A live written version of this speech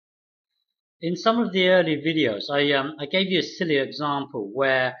in some of the early videos, I gave you a silly example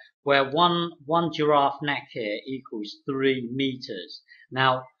where one giraffe neck here equals 3 meters.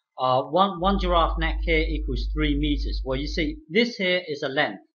 Now, one giraffe neck here equals 3 meters. Well, you see, this here is a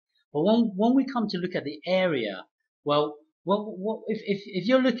length. But when we come to look at the area, if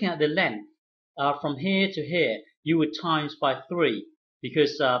you're looking at the length from here to here, you would times by 3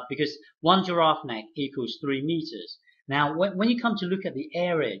 because one giraffe neck equals 3 meters. Now, when you come to look at the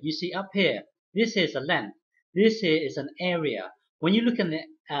area, you see up here, this is a length. This here is an area. When you look at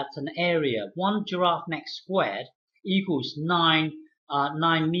an area, one giraffe neck squared equals 9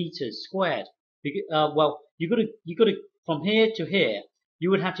 meters squared. Well, you got to from here to here,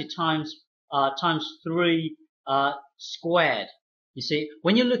 you would have to times 3 squared. You see,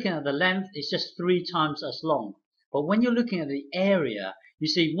 when you're looking at the length, it's just 3 times as long. But when you're looking at the area, you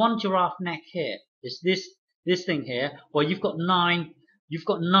see one giraffe neck here is this thing here. Well, you've got 9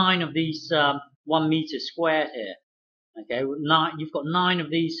 of these 1 meter squared here. Okay, you've got 9 of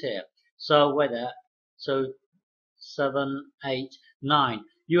these here. So so 7, 8, 9.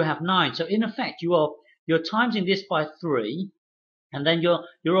 You have 9. So in effect, you're timesing this by 3, and then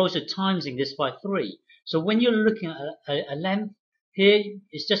you're also timesing this by 3. So when you're looking at a length here,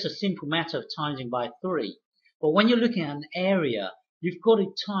 it's just a simple matter of timesing by 3. But when you're looking at an area, you've got it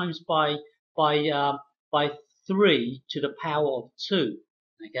times by 3 to the power of 2.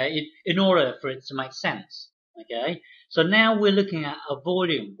 Okay, in order for it to make sense. Okay, so now we're looking at a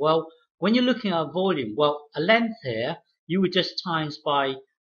volume. Well, when you're looking at a volume, well, a length here, you would just times by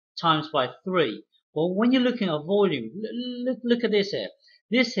 3. Well, when you're looking at a volume, look at this here.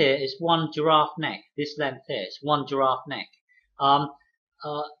 This here is one giraffe neck. This length here is one giraffe neck.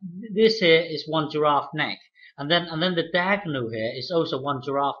 This here is one giraffe neck, and then the diagonal here is also one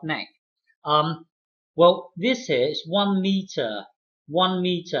giraffe neck. Well, this here is 1 meter, 1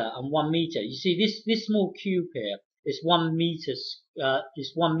 meter, and 1 meter. You see, this small cube here is 1 meter,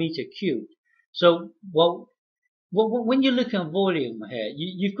 is 1 meter cubed. So, well, when you're looking at volume here,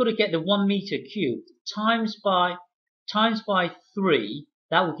 you've got to get the 1 meter cubed times by 3.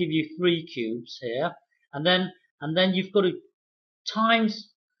 That will give you 3 cubes here, and then you've got to times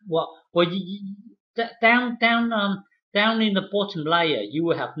down in the bottom layer you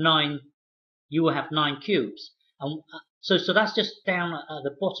will have 9 cubes, and so that's just down at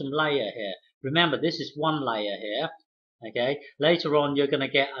the bottom layer here. Remember, this is one layer here. Okay, later on you're going to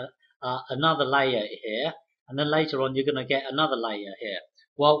get another layer here, and then later on you're going to get another layer here.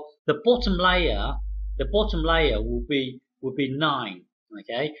 Well, the bottom layer will be 9.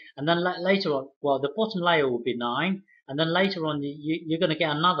 Okay, and then later on, well, the bottom layer will be 9, and then later on you're going to get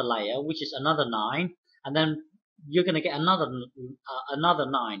another layer, which is another 9, and then you're going to get another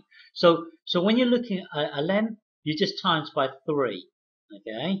 9. So when you're looking at a length, you just times by 3.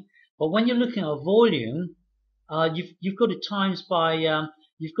 Okay, but when you're looking at a volume, you've got to times by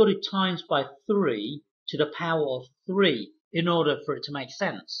 3 to the power of 3 in order for it to make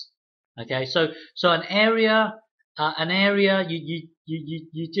sense. Okay, so an area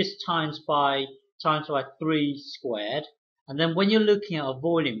you just times by 3 squared, and then when you're looking at a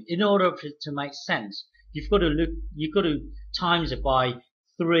volume, in order for it to make sense, you've got to times it by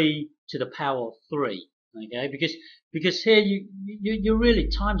 3 to the power of 3. Okay, because here you're really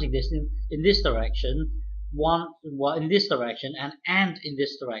timesing this in this direction, in this direction, and in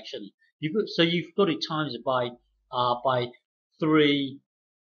this direction. So you've got to times it by 3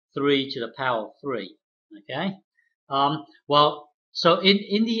 to the power of 3. Okay. Well, so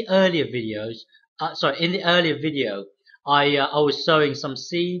in the earlier videos, in the earlier video, I was sowing some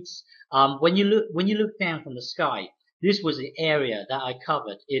seeds. When you look down from the sky, this was the area that I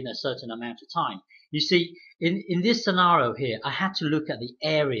covered in a certain amount of time. You see, in this scenario here, I had to look at the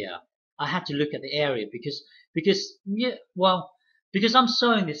area. I had to look at the area because I'm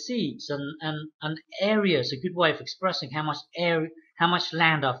sowing the seeds, and area is a good way of expressing how much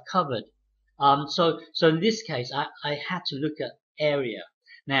land I've covered. So in this case, I had to look at area.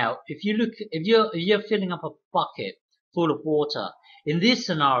 Now, if you're filling up a bucket full of water, in this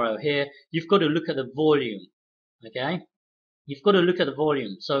scenario here, you've got to look at the volume. Okay, you've got to look at the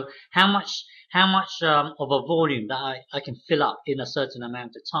volume. So how much of a volume that I can fill up in a certain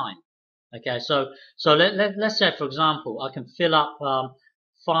amount of time. Okay, so let's say, for example, I can fill up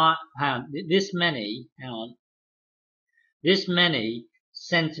this many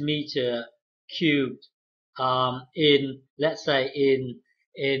centimeter cubed in, let's say, in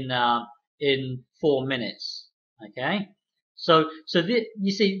 4 minutes. Okay, so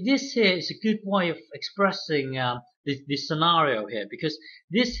you see, this here is a good way of expressing this scenario here, because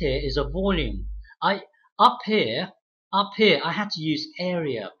this here is a volume. Up here I had to use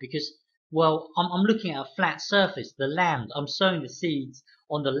area because Well, I'm looking at a flat surface, the land. I'm sowing the seeds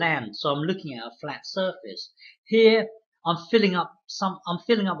on the land, so I'm looking at a flat surface. Here, I'm filling up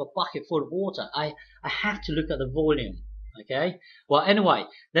a bucket full of water. I have to look at the volume. Okay. Well, anyway,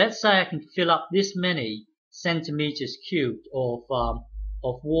 let's say I can fill up this many centimeters cubed of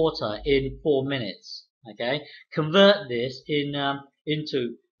water in 4 minutes. Okay. Convert this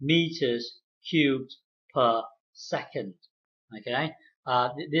into meters cubed per second. Okay.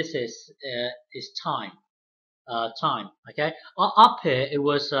 This is time. Time. Okay. Up here it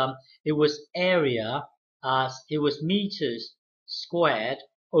was area. It was meters squared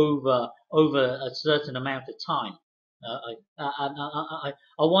over a certain amount of time. I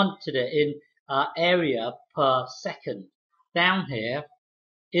wanted it in area per second. Down here,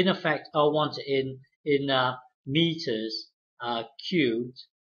 in effect, I want it in meters cubed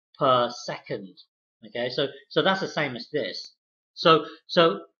per second. Okay, so that's the same as this. So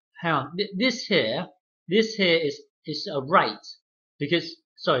hang on. This here is a rate because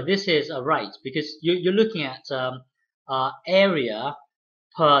this here is a rate because you're looking at area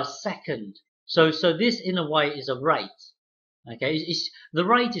per second. So this in a way is a rate. Okay, the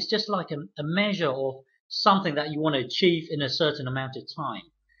rate is just like a measure of something that you want to achieve in a certain amount of time.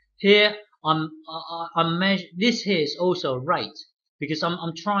 Here I'm measure. This here is also a rate because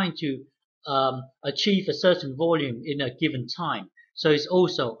I'm trying to achieve a certain volume in a given time. So it's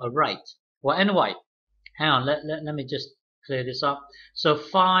also a rate. Well, anyway, hang on. Let me just clear this up. So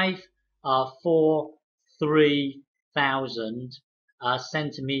 543,000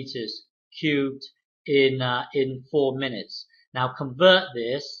 centimeters cubed in 4 minutes. Now convert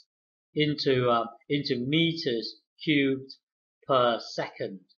this into meters cubed per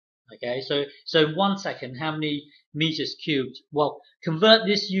second. Okay, so in 1 second, how many meters cubed? Well, convert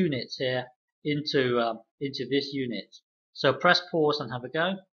this unit here into this unit. So press pause and have a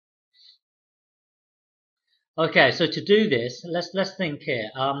go. Okay, so to do this, let's think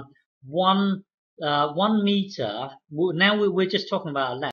here. 1 meter. Now we're just talking about a length.